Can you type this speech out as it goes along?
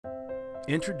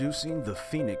Introducing the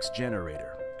Phoenix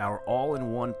Generator, our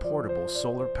all-in-one portable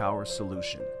solar power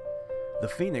solution. The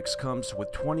Phoenix comes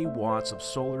with 20 watts of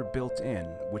solar built in,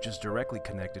 which is directly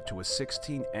connected to a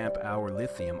 16 amp hour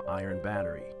lithium iron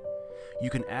battery. You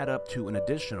can add up to an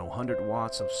additional 100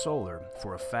 watts of solar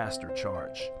for a faster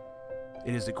charge.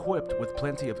 It is equipped with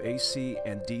plenty of AC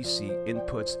and DC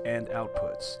inputs and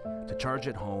outputs to charge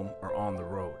at home or on the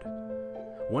road.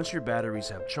 Once your batteries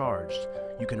have charged,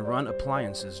 you can run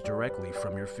appliances directly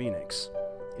from your Phoenix.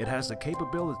 It has the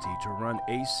capability to run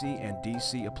AC and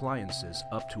DC appliances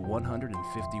up to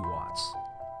 150 watts.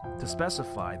 To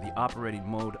specify the operating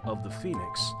mode of the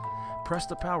Phoenix, press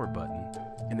the power button,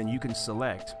 and then you can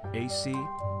select AC,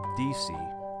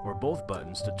 DC, or both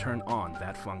buttons to turn on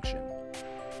that function.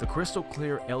 The crystal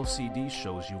clear LCD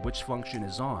shows you which function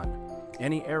is on,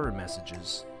 any error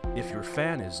messages, if your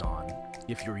fan is on,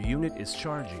 if your unit is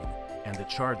charging, and the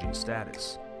charging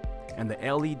status. And the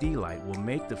LED light will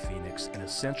make the Phoenix an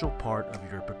essential part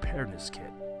of your preparedness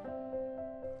kit.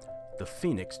 The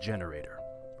Phoenix Generator,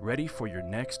 ready for your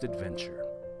next adventure.